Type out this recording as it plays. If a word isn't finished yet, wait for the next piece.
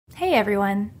Hey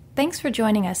everyone, thanks for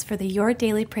joining us for the Your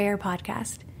Daily Prayer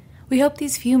podcast. We hope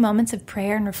these few moments of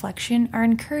prayer and reflection are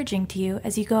encouraging to you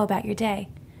as you go about your day.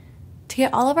 To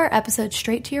get all of our episodes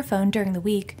straight to your phone during the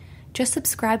week, just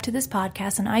subscribe to this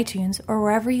podcast on iTunes or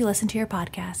wherever you listen to your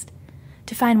podcast.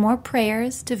 To find more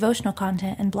prayers, devotional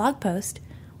content, and blog posts,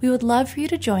 we would love for you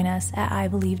to join us at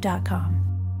ibelieve.com.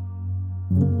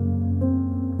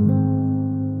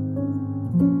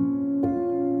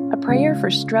 A Prayer for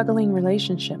Struggling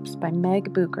Relationships by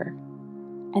Meg Bucher.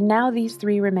 And now these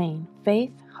three remain,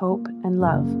 faith, hope, and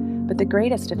love, but the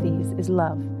greatest of these is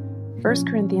love. 1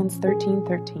 Corinthians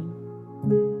 13:13.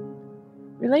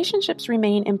 Relationships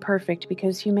remain imperfect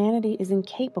because humanity is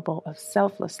incapable of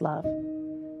selfless love.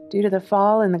 Due to the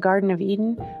fall in the Garden of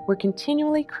Eden, we're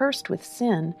continually cursed with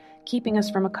sin, keeping us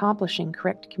from accomplishing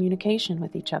correct communication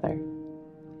with each other.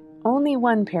 Only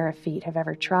one pair of feet have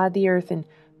ever trod the earth in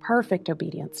perfect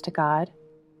obedience to God.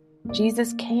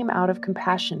 Jesus came out of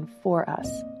compassion for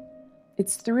us.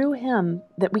 It's through him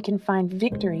that we can find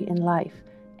victory in life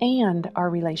and our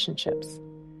relationships,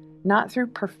 not through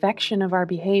perfection of our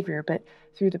behavior, but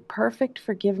through the perfect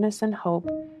forgiveness and hope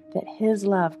that his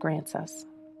love grants us.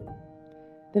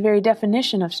 The very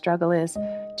definition of struggle is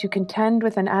to contend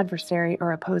with an adversary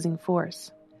or opposing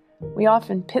force. We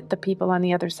often pit the people on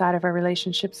the other side of our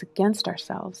relationships against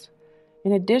ourselves.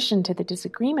 In addition to the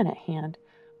disagreement at hand,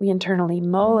 we internally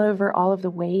mull over all of the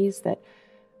ways that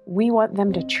we want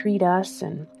them to treat us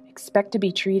and expect to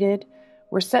be treated.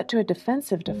 We're set to a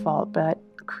defensive default, but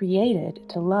created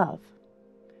to love.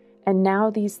 And now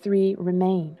these three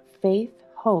remain, faith,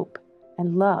 hope,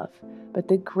 and love, but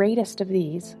the greatest of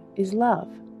these is love.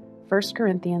 1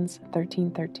 Corinthians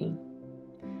 13:13.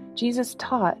 Jesus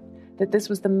taught that this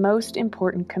was the most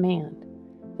important command.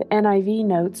 The NIV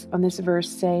notes on this verse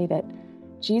say that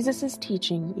Jesus'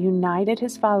 teaching united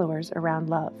his followers around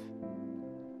love.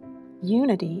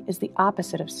 Unity is the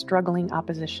opposite of struggling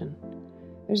opposition.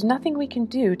 There's nothing we can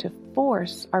do to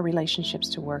force our relationships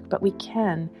to work, but we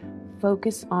can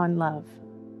focus on love.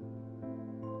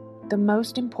 The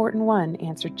most important one,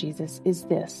 answered Jesus, is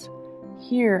this: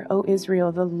 Hear, O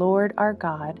Israel, the Lord our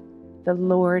God, the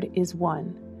Lord is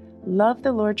one. Love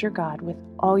the Lord your God with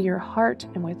all your heart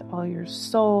and with all your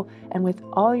soul and with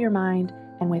all your mind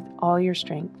and with all your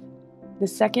strength. The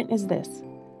second is this: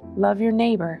 love your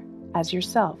neighbor as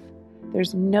yourself.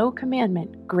 There's no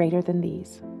commandment greater than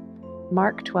these.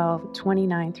 Mark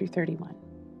 12:29-31.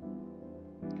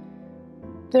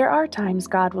 There are times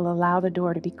God will allow the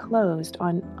door to be closed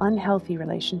on unhealthy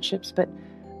relationships, but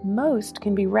most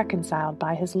can be reconciled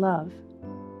by his love.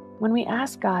 When we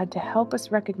ask God to help us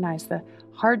recognize the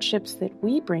hardships that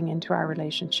we bring into our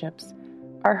relationships,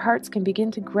 our hearts can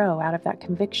begin to grow out of that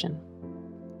conviction.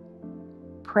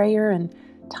 Prayer and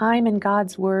time in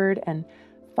God's Word and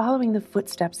following the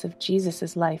footsteps of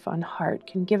Jesus' life on heart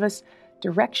can give us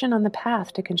direction on the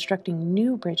path to constructing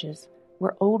new bridges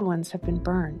where old ones have been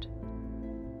burned.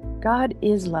 God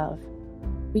is love.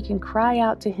 We can cry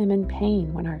out to him in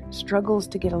pain when our struggles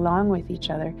to get along with each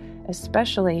other,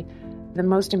 especially the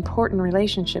most important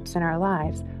relationships in our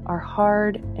lives, are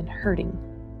hard and hurting.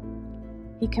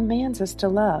 He commands us to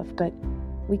love, but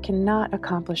we cannot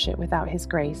accomplish it without his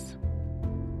grace.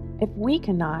 If we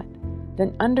cannot,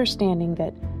 then understanding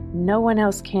that no one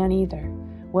else can either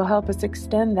will help us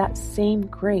extend that same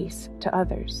grace to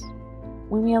others.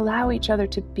 When we allow each other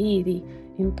to be the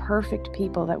imperfect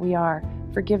people that we are,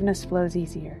 forgiveness flows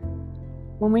easier.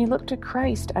 When we look to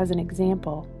Christ as an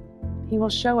example, he will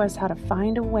show us how to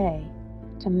find a way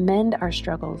to mend our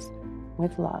struggles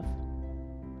with love.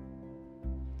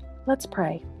 Let's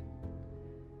pray.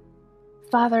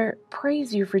 Father,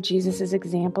 praise you for Jesus'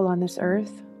 example on this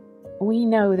earth. We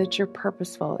know that you're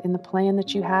purposeful in the plan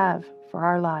that you have for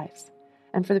our lives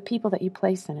and for the people that you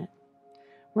place in it.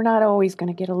 We're not always going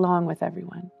to get along with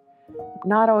everyone. We're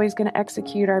not always going to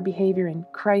execute our behavior in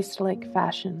Christ-like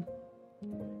fashion.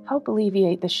 Help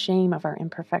alleviate the shame of our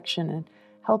imperfection and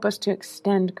help us to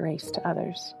extend grace to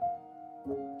others.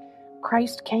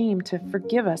 Christ came to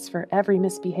forgive us for every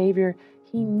misbehavior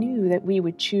he knew that we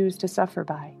would choose to suffer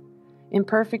by.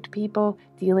 Imperfect people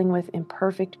dealing with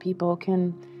imperfect people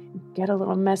can get a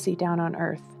little messy down on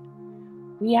earth.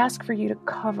 We ask for you to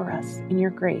cover us in your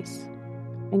grace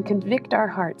and convict our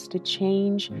hearts to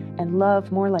change and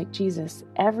love more like Jesus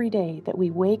every day that we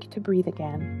wake to breathe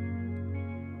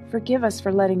again. Forgive us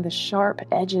for letting the sharp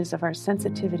edges of our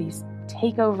sensitivities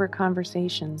take over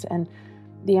conversations and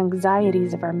the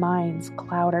anxieties of our minds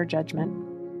cloud our judgment.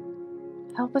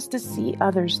 Help us to see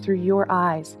others through your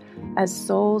eyes as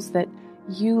souls that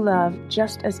you love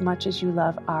just as much as you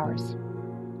love ours.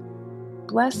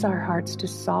 Bless our hearts to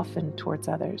soften towards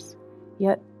others,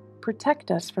 yet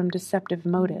protect us from deceptive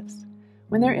motives.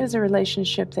 When there is a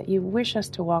relationship that you wish us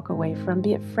to walk away from,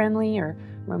 be it friendly or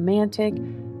romantic,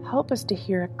 help us to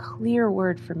hear a clear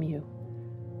word from you.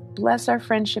 Bless our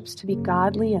friendships to be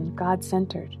godly and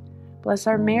God-centered. Bless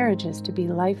our marriages to be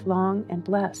lifelong and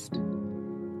blessed.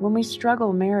 When we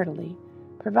struggle maritally,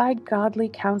 provide godly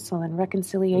counsel and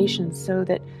reconciliation so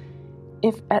that,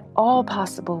 if at all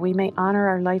possible, we may honor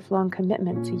our lifelong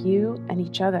commitment to you and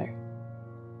each other.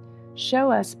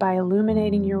 Show us by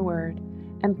illuminating your word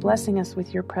and blessing us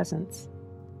with your presence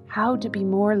how to be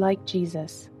more like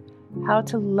Jesus, how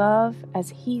to love as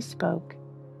he spoke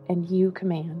and you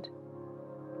command.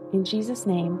 In Jesus'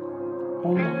 name,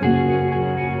 amen.